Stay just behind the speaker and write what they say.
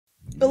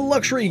A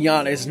luxury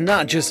yacht is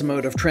not just a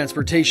mode of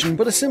transportation,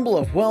 but a symbol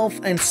of wealth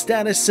and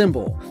status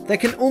symbol that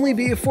can only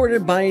be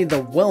afforded by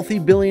the wealthy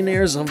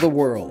billionaires of the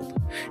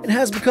world. It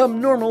has become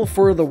normal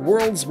for the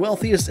world's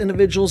wealthiest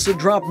individuals to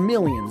drop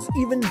millions,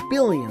 even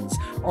billions,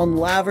 on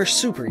lavish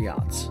super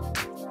yachts.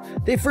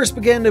 They first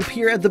began to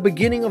appear at the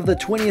beginning of the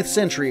 20th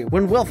century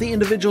when wealthy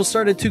individuals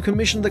started to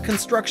commission the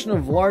construction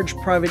of large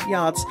private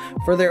yachts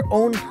for their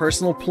own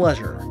personal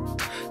pleasure.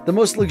 The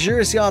most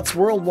luxurious yachts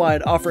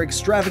worldwide offer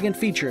extravagant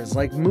features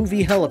like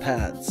movie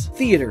helipads,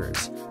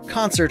 theaters,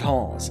 concert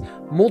halls,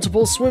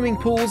 multiple swimming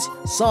pools,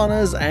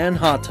 saunas, and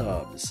hot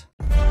tubs.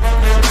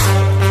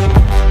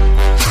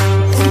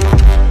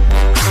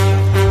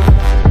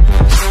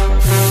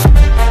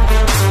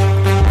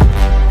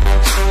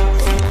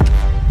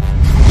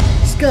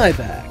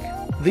 Skyback.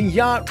 The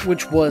yacht,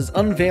 which was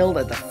unveiled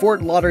at the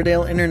Fort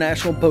Lauderdale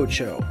International Boat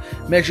Show,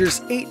 measures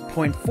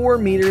 8.4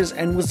 meters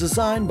and was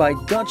designed by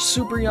Dutch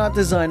super yacht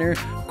designer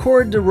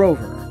Cor de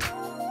Rover.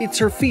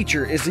 Its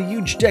feature is a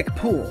huge deck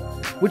pool,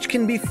 which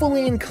can be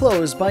fully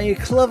enclosed by a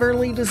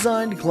cleverly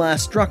designed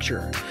glass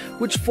structure,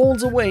 which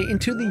folds away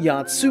into the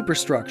yacht's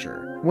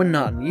superstructure when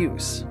not in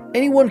use.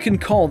 Anyone can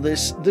call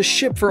this the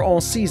ship for all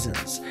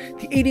seasons.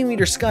 The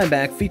 80-meter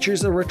Skyback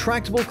features a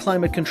retractable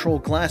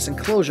climate-controlled glass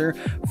enclosure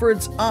for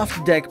its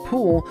off-deck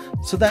pool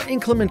so that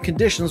inclement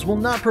conditions will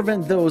not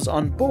prevent those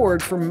on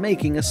board from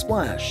making a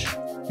splash.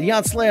 The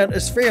yacht's layout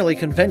is fairly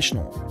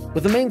conventional,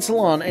 with a main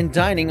salon and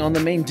dining on the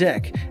main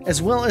deck,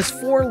 as well as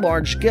 4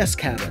 large guest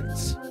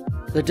cabins.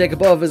 The deck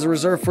above is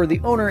reserved for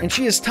the owner, and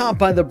she is topped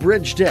by the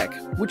bridge deck,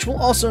 which will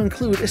also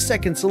include a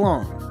second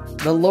salon.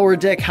 The lower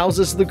deck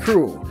houses the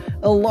crew,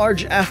 a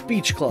large aft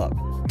beach club,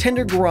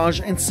 tender garage,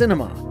 and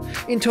cinema.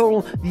 In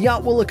total, the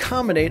yacht will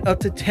accommodate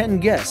up to 10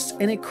 guests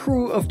and a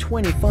crew of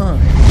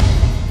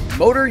 25.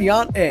 Motor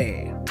Yacht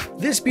A.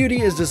 This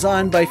beauty is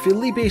designed by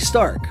Philippe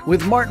Starck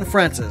with Martin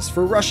Francis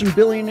for Russian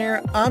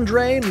billionaire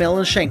Andrei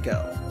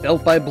Melnichenko.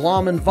 Built by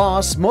Blom &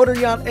 Voss, Motor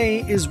Yacht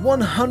A is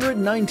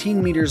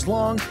 119 meters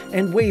long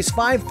and weighs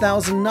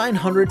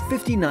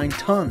 5,959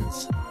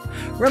 tons.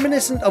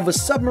 Reminiscent of a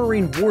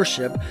submarine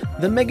warship,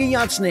 the mega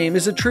yacht's name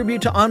is a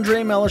tribute to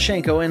Andrei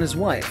Melnichenko and his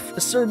wife,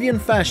 a Serbian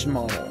fashion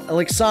model,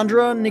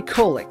 Alexandra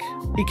Nikolic.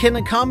 It can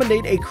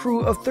accommodate a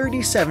crew of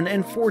 37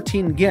 and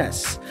 14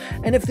 guests,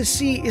 and if the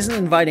sea isn't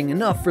inviting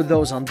enough for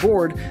those on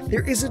board,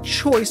 there is a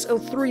choice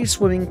of 3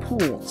 swimming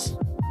pools.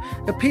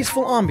 A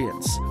peaceful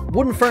ambience,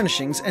 wooden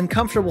furnishings, and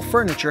comfortable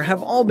furniture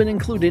have all been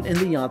included in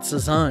the yacht's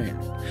design.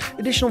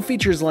 Additional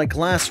features like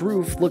glass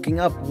roof looking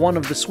up one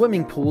of the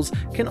swimming pools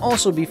can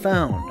also be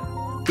found.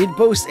 It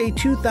boasts a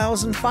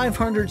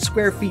 2,500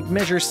 square feet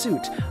measure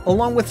suite,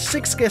 along with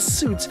 6 guest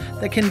suites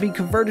that can be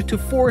converted to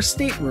 4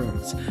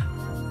 staterooms.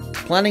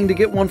 Planning to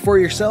get one for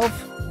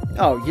yourself?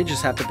 Oh, you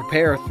just have to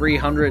prepare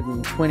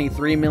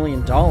 $323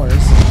 million.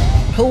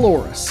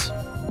 Pelorus.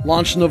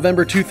 Launched in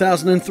November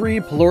 2003,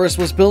 Pelorus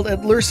was built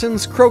at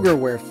Lurson's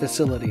Krogerware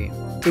facility.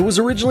 It was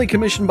originally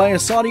commissioned by a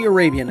Saudi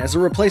Arabian as a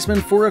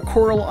replacement for a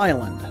coral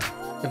island.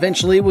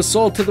 Eventually, it was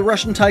sold to the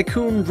Russian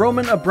tycoon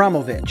Roman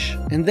Abramovich,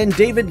 and then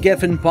David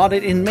Geffen bought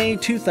it in May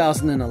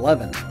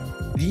 2011.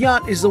 The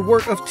yacht is the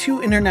work of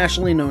 2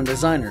 internationally known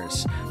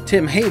designers,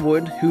 Tim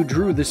Haywood, who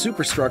drew the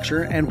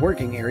superstructure and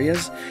working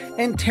areas,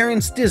 and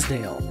Terence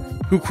Disdale,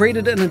 who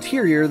created an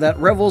interior that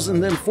revels in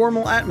the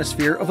informal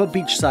atmosphere of a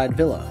beachside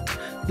villa.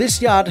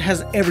 This yacht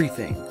has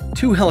everything: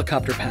 2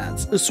 helicopter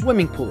pads, a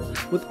swimming pool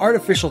with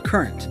artificial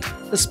current,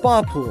 a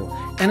spa pool,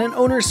 and an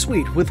owner's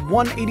suite with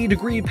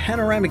 180-degree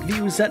panoramic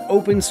views that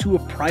opens to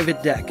a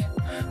private deck.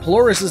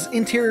 Pelorus's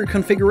interior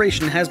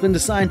configuration has been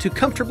designed to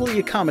comfortably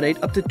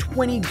accommodate up to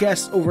 20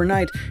 guests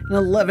overnight in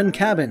 11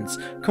 cabins,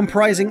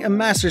 comprising a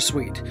master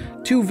suite,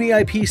 2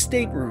 VIP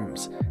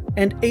staterooms,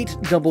 and 8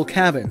 double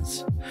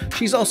cabins.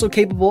 She's also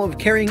capable of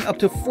carrying up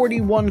to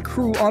 41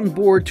 crew on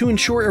board to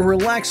ensure a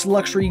relaxed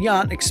luxury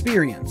yacht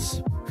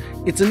experience.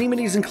 Its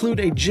amenities include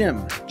a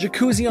gym,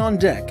 jacuzzi on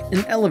deck,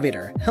 an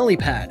elevator,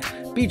 helipad,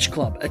 beach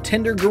club, a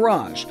tender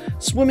garage,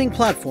 swimming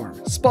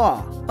platform,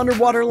 spa,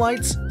 underwater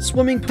lights,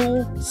 swimming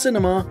pool,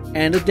 cinema,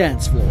 and a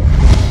dance floor.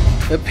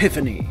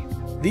 Epiphany.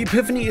 The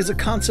Epiphany is a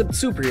concept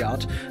super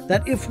yacht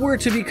that, if were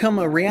to become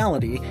a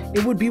reality,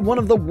 it would be one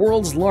of the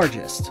world's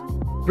largest.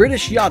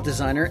 British yacht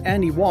designer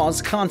Andy Waugh's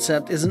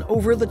concept is an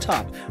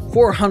over-the-top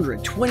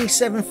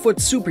 427-foot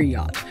super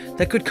yacht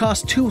that could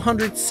cost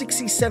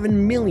 $267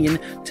 million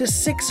to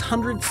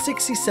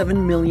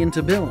 $667 million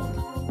to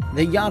build.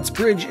 The yacht's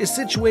bridge is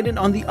situated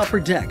on the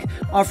upper deck,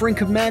 offering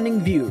commanding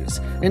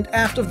views, and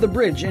aft of the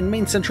bridge and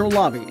main central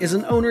lobby is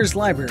an owner's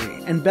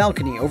library and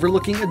balcony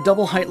overlooking a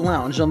double-height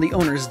lounge on the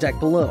owner's deck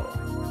below.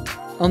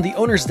 On the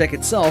owner's deck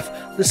itself,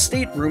 the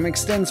stateroom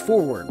extends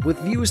forward with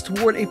views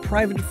toward a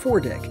private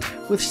foredeck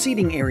with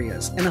seating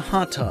areas and a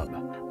hot tub.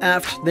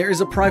 Aft, there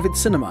is a private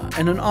cinema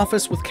and an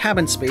office with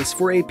cabin space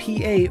for a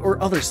PA or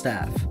other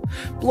staff.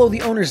 Below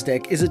the owner's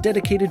deck is a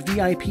dedicated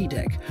VIP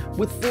deck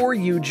with 4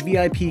 huge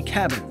VIP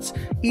cabins,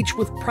 each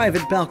with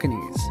private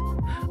balconies.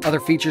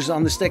 Other features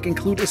on this deck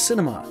include a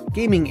cinema,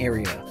 gaming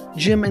area,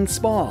 gym and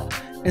spa,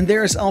 and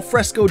there is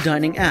alfresco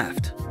dining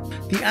aft.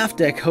 The aft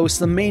deck hosts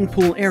the main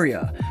pool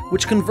area,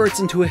 which converts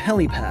into a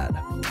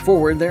helipad.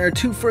 Forward, there are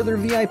 2 further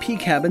VIP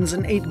cabins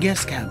and 8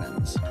 guest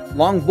cabins.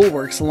 Long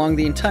bulwarks along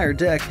the entire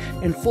deck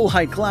and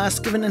full-height glass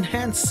give an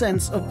enhanced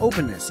sense of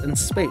openness and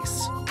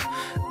space.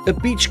 A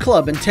beach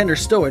club and tender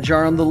stowage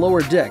are on the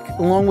lower deck,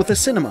 along with a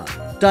cinema,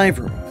 dive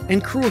room,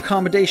 and crew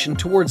accommodation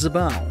towards the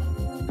bow.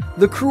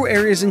 The crew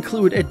areas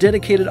include a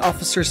dedicated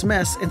officer's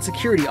mess and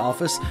security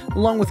office,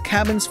 along with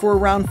cabins for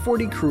around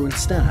 40 crew and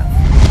staff.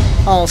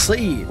 Al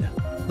Said.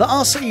 The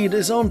Al Said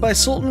is owned by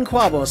Sultan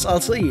Qaboos Al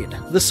Said,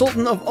 the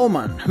Sultan of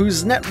Oman,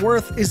 whose net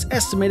worth is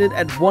estimated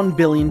at $1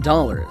 billion.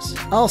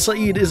 Al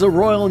Said is a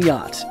royal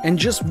yacht, and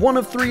just one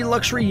of 3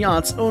 luxury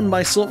yachts owned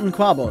by Sultan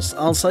Qaboos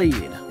Al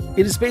Said.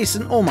 It is based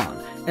in Oman,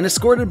 and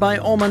escorted by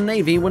Oman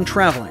Navy when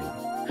traveling.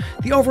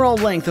 The overall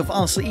length of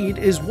Al Said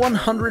is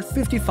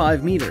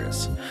 155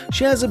 meters.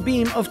 She has a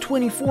beam of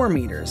 24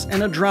 meters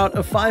and a draught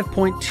of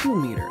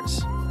 5.2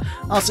 meters.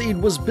 Al Said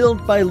was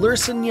built by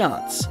Lursen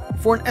Yachts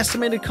for an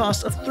estimated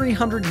cost of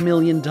 $300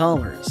 million.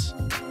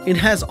 It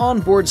has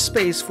onboard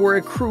space for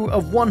a crew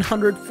of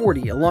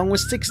 140 along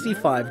with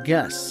 65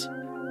 guests.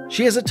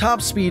 She has a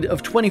top speed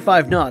of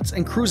 25 knots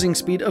and cruising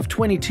speed of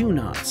 22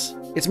 knots.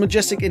 Its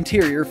majestic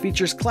interior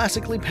features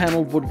classically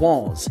paneled wood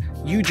walls,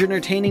 huge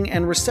entertaining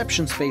and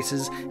reception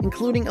spaces,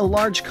 including a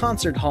large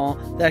concert hall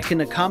that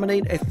can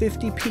accommodate a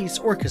 50-piece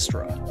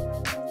orchestra.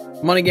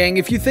 Money gang,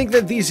 if you think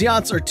that these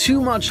yachts are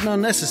too much and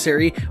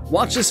unnecessary,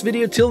 watch this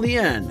video till the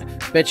end.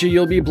 Bet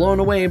you'll be blown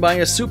away by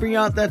a super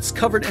yacht that's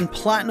covered in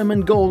platinum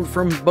and gold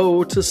from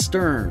bow to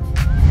stern.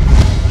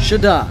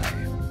 Shaddai.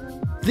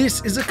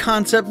 This is a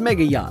concept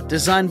mega yacht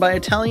designed by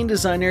Italian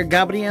designer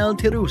Gabriele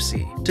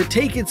Terussi to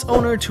take its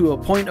owner to a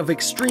point of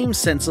extreme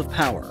sense of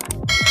power.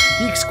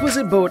 The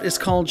exquisite boat is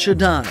called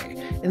Shaddai,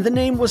 and the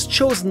name was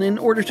chosen in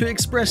order to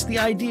express the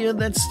idea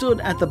that stood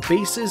at the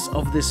basis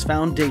of this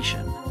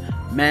foundation: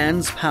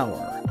 man's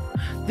power.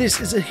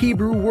 This is a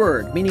Hebrew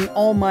word meaning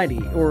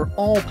almighty or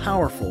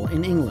all-powerful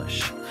in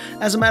English.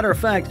 As a matter of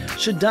fact,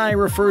 Shaddai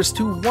refers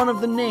to one of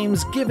the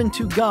names given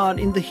to God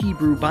in the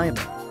Hebrew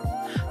Bible.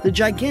 The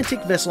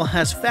gigantic vessel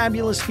has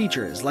fabulous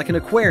features like an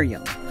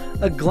aquarium,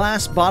 a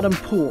glass-bottom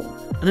pool,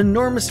 an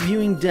enormous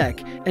viewing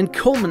deck, and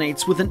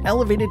culminates with an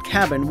elevated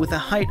cabin with a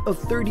height of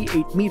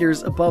 38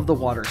 meters above the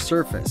water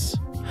surface.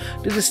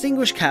 The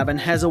distinguished cabin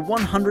has a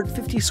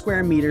 150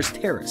 square meters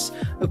terrace,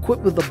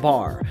 equipped with a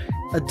bar,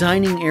 a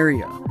dining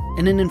area,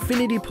 and an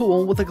infinity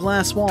pool with a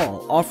glass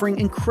wall, offering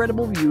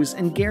incredible views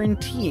and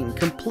guaranteeing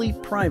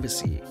complete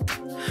privacy.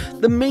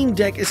 The main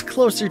deck is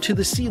closer to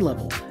the sea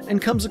level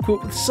and comes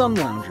equipped with sun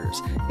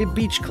loungers, a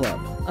beach club,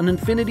 an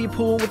infinity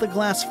pool with a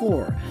glass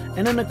floor,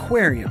 and an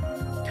aquarium.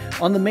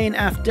 On the main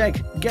aft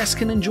deck, guests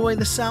can enjoy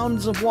the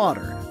sounds of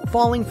water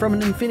falling from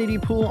an infinity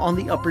pool on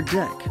the upper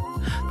deck.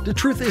 The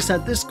truth is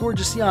that this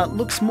gorgeous yacht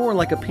looks more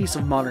like a piece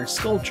of modern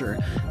sculpture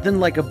than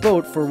like a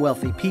boat for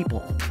wealthy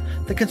people.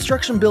 The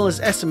construction bill is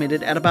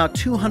estimated at about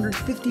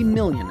 $250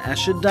 million, as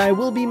Shaddai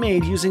will be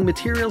made using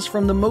materials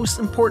from the most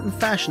important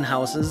fashion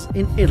houses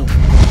in Italy.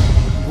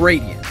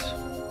 Radiant.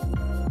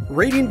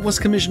 Radiant was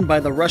commissioned by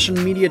the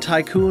Russian media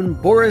tycoon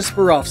Boris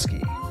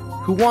Borovsky,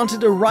 who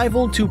wanted a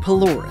rival to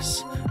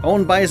Pelorus,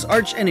 owned by his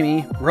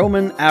arch-enemy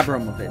Roman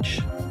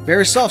Abramovich.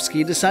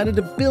 Borisovsky decided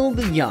to build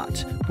the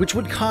yacht, which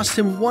would cost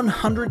him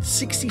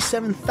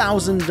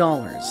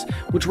 $167,000,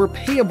 which were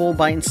payable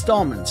by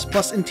installments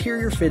plus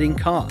interior fitting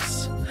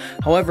costs.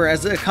 However,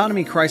 as the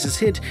economy crisis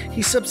hit,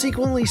 he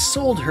subsequently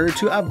sold her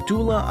to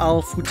Abdullah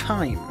Al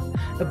Futtaim,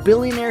 a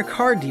billionaire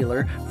car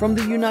dealer from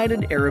the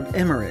United Arab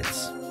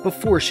Emirates,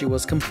 before she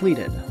was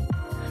completed.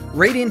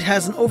 Radiant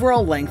has an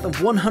overall length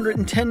of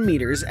 110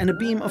 meters and a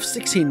beam of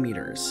 16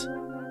 meters.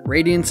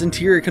 Radiant's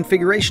interior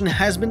configuration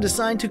has been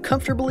designed to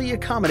comfortably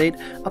accommodate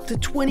up to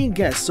 20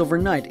 guests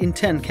overnight in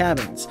 10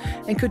 cabins,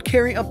 and could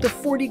carry up to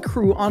 40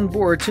 crew on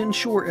board to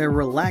ensure a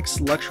relaxed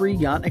luxury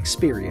yacht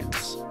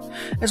experience.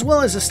 As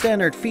well as the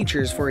standard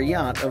features for a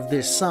yacht of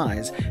this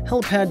size,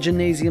 helipad,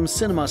 gymnasium,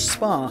 cinema,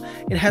 spa,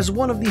 it has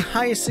one of the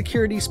highest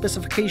security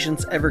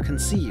specifications ever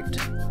conceived.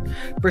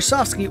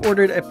 Borisovsky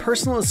ordered a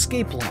personal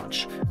escape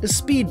launch, a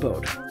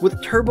speedboat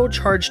with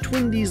turbocharged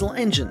twin diesel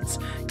engines,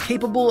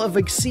 capable of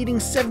exceeding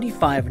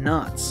 75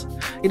 knots.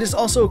 It is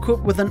also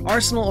equipped with an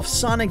arsenal of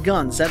sonic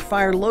guns that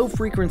fire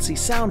low-frequency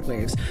sound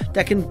waves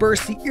that can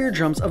burst the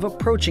eardrums of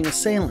approaching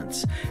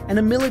assailants, and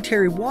a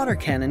military water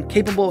cannon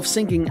capable of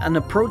sinking an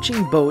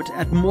approaching boat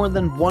at more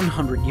than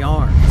 100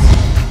 yards.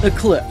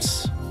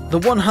 Eclipse. The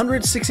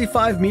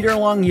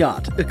 165-meter-long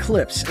yacht,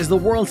 Eclipse, is the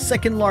world's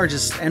second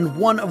largest and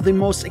one of the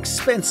most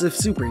expensive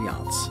super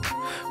yachts.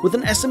 With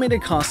an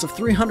estimated cost of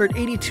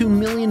 $382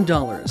 million,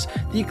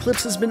 the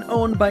Eclipse has been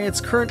owned by its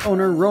current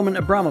owner Roman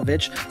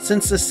Abramovich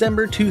since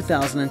December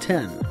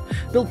 2010.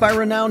 Built by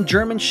renowned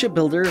German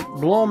shipbuilder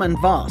Blohm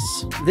 &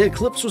 Voss, the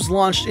Eclipse was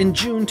launched in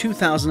June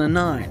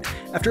 2009,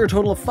 after a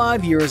total of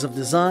 5 years of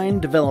design,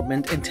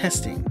 development, and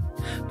testing.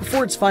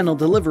 Before its final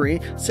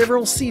delivery,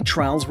 several sea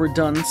trials were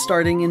done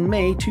starting in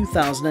May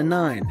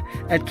 2009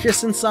 at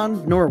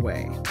Kristiansand,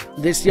 Norway.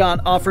 This yacht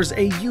offers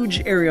a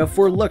huge area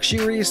for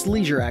luxurious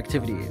leisure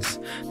activities.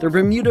 The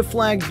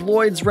Bermuda-flagged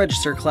Lloyd's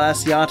Register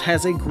class yacht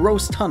has a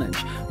gross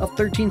tonnage of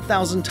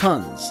 13,000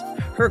 tons.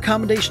 Her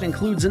accommodation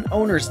includes an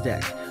owner's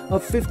deck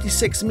of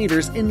 56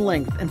 meters in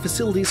length and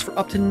facilities for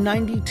up to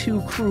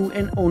 92 crew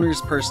and owner's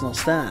personal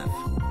staff.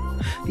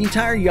 The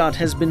entire yacht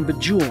has been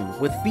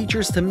bejeweled with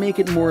features to make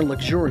it more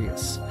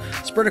luxurious.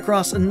 Spread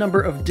across a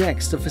number of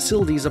decks, the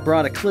facilities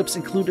aboard Eclipse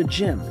include a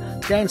gym,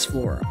 dance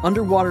floor,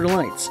 underwater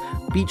lights,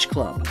 beach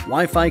club,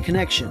 Wi-Fi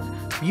connection,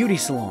 beauty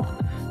salon,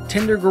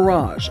 tender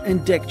garage,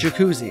 and deck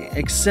jacuzzi,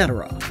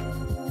 etc.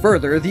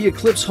 Further, the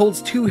Eclipse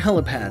holds 2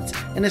 helipads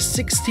and a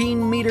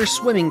 16-meter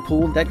swimming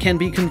pool that can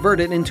be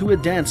converted into a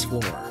dance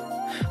floor.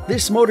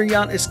 This motor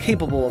yacht is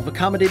capable of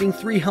accommodating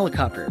 3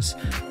 helicopters,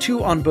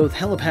 2 on both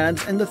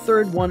helipads and the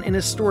third one in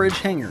a storage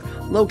hangar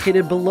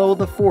located below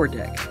the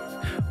foredeck.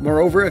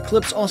 Moreover,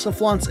 Eclipse also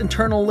flaunts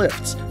internal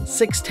lifts,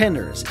 6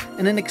 tenders,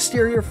 and an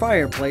exterior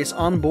fireplace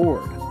on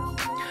board.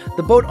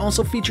 The boat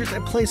also features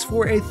a place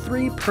for a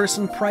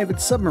 3-person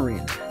private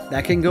submarine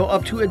that can go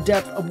up to a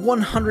depth of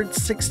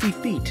 160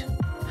 feet.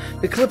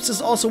 Eclipse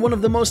is also one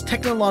of the most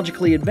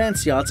technologically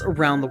advanced yachts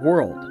around the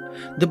world.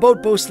 The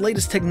boat boasts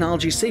latest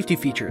technology safety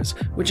features,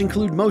 which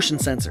include motion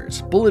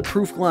sensors,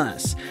 bulletproof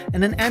glass,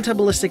 and an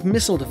anti-ballistic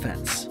missile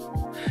defense.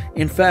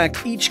 In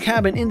fact, each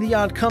cabin in the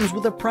yacht comes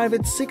with a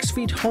private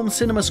 6-feet home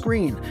cinema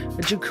screen,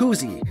 a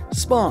jacuzzi,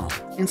 spa,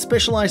 and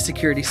specialized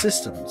security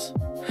systems.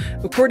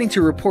 According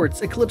to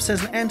reports, Eclipse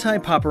has an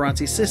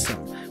anti-paparazzi system,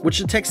 which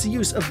detects the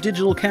use of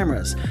digital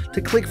cameras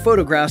to click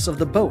photographs of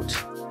the boat.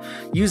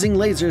 Using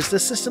lasers, the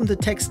system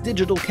detects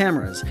digital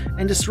cameras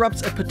and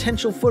disrupts a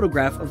potential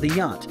photograph of the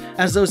yacht,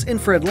 as those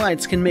infrared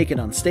lights can make it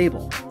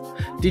unstable.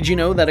 Did you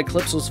know that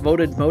Eclipse was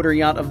voted Motor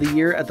Yacht of the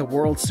Year at the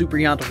World Super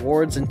Yacht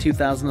Awards in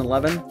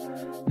 2011?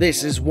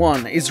 This is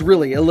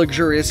really a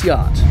luxurious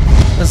yacht.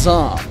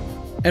 Azzam.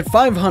 At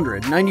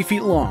 590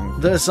 feet long,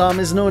 the Azzam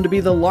is known to be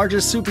the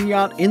largest super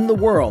yacht in the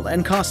world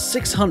and cost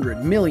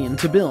 $600 million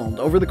to build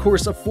over the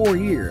course of 4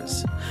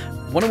 years.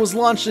 When it was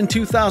launched in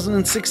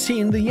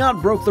 2016, the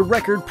yacht broke the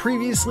record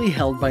previously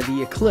held by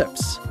the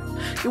Eclipse.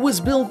 It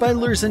was built by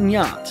Lurzen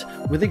Yacht,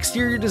 with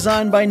exterior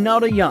design by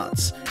Nauta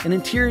Yachts and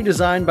interior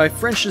design by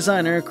French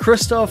designer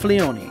Christophe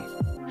Leoni.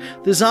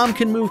 The Azzam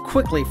can move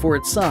quickly for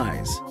its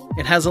size.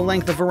 It has a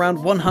length of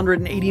around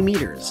 180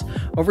 meters,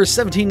 over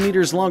 17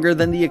 meters longer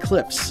than the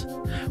Eclipse,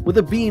 with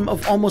a beam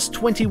of almost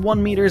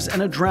 21 meters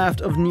and a draft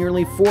of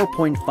nearly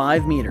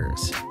 4.5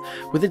 meters.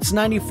 With its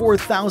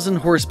 94,000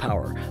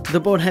 horsepower,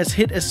 the boat has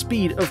hit a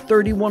speed of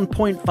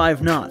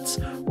 31.5 knots,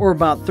 or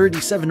about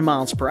 37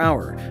 miles per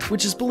hour,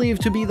 which is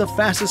believed to be the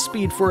fastest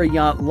speed for a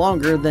yacht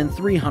longer than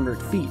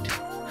 300 feet.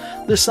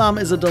 The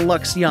Azzam is a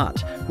deluxe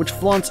yacht, which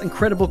flaunts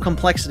incredible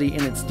complexity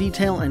in its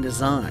detail and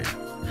design.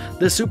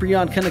 The super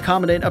yacht can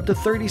accommodate up to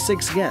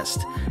 36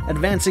 guests,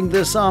 advancing the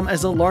Azzam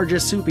as the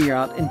largest super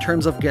yacht in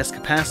terms of guest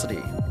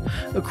capacity.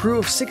 A crew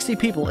of 60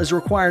 people is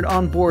required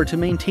on board to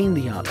maintain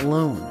the yacht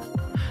alone.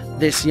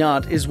 This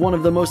yacht is one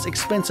of the most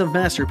expensive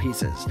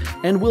masterpieces,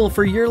 and will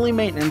for yearly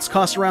maintenance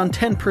cost around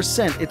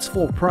 10% its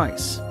full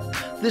price.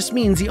 This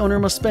means the owner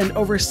must spend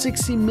over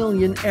 $60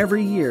 million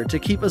every year to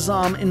keep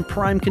Azzam in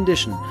prime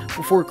condition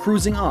before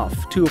cruising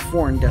off to a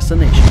foreign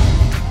destination.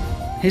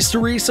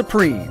 History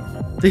Supreme.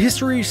 The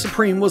History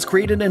Supreme was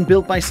created and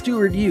built by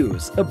Stuart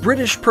Hughes, a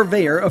British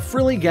purveyor of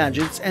frilly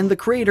gadgets and the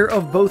creator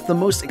of both the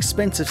most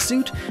expensive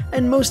suit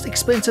and most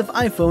expensive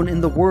iPhone in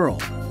the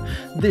world.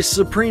 This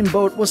Supreme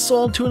boat was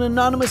sold to an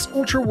anonymous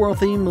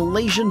ultra-wealthy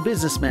Malaysian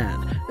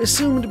businessman,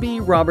 assumed to be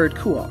Robert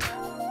Kuok.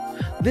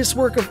 This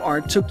work of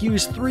art took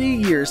Hughes 3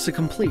 years to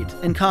complete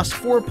and cost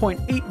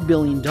 $4.8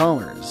 billion.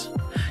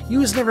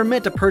 Hughes never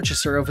met the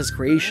purchaser of his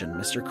creation,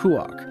 Mr.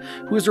 Kuok,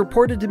 who is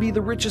reported to be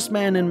the richest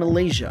man in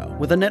Malaysia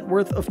with a net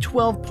worth of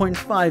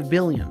 $12.5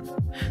 billion.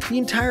 The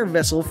entire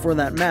vessel, for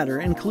that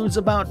matter, includes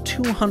about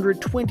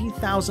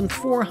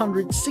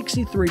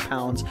 220,463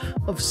 pounds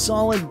of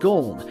solid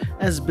gold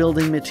as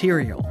building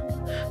material.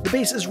 The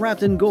base is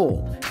wrapped in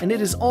gold, and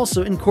it is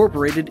also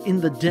incorporated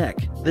in the deck,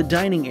 the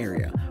dining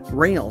area,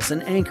 rails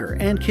and anchor,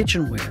 and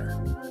kitchenware.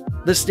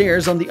 The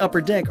stairs on the upper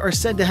deck are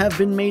said to have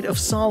been made of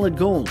solid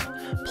gold.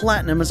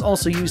 Platinum is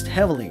also used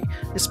heavily,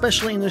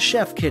 especially in the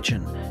chef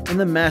kitchen and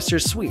the master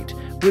suite,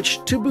 which,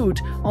 to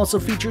boot, also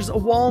features a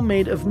wall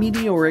made of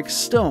meteoric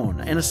stone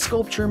and a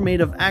sculpture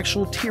made of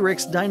actual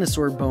T-Rex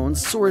dinosaur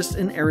bones sourced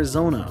in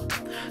Arizona.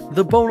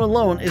 The bone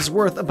alone is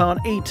worth about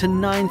 $8,000 to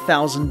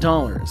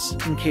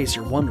 $9,000, in case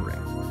you're wondering.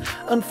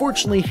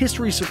 Unfortunately,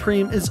 History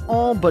Supreme is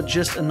all but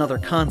just another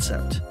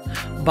concept.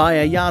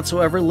 Baya Yachts,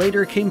 however,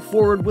 later came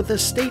forward with a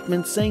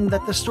statement saying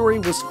that the story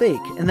was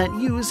fake and that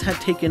Hughes had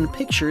taken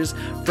pictures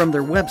from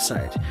their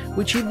website,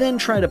 which he then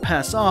tried to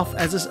pass off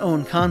as his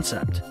own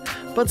concept.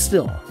 But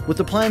still, with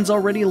the plans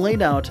already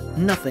laid out,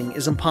 nothing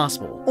is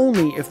impossible,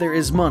 only if there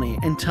is money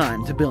and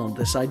time to build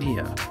this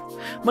idea.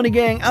 Money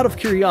Gang, out of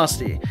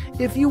curiosity,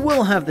 if you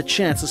will have the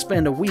chance to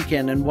spend a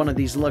weekend in one of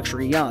these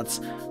luxury yachts,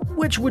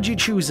 which would you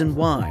choose and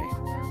why?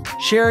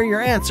 Share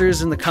your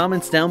answers in the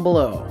comments down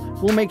below.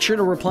 We'll make sure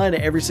to reply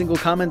to every single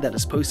comment that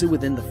is posted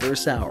within the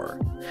first hour.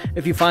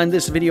 If you find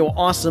this video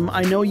awesome,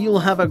 I know you'll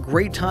have a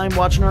great time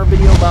watching our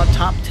video about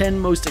top 10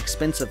 most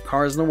expensive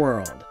cars in the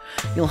world.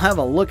 You'll have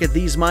a look at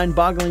these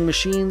mind-boggling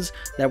machines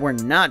that were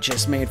not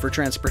just made for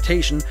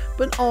transportation,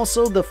 but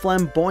also the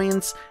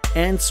flamboyance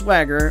and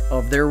swagger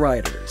of their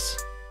riders.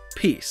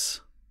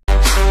 Peace.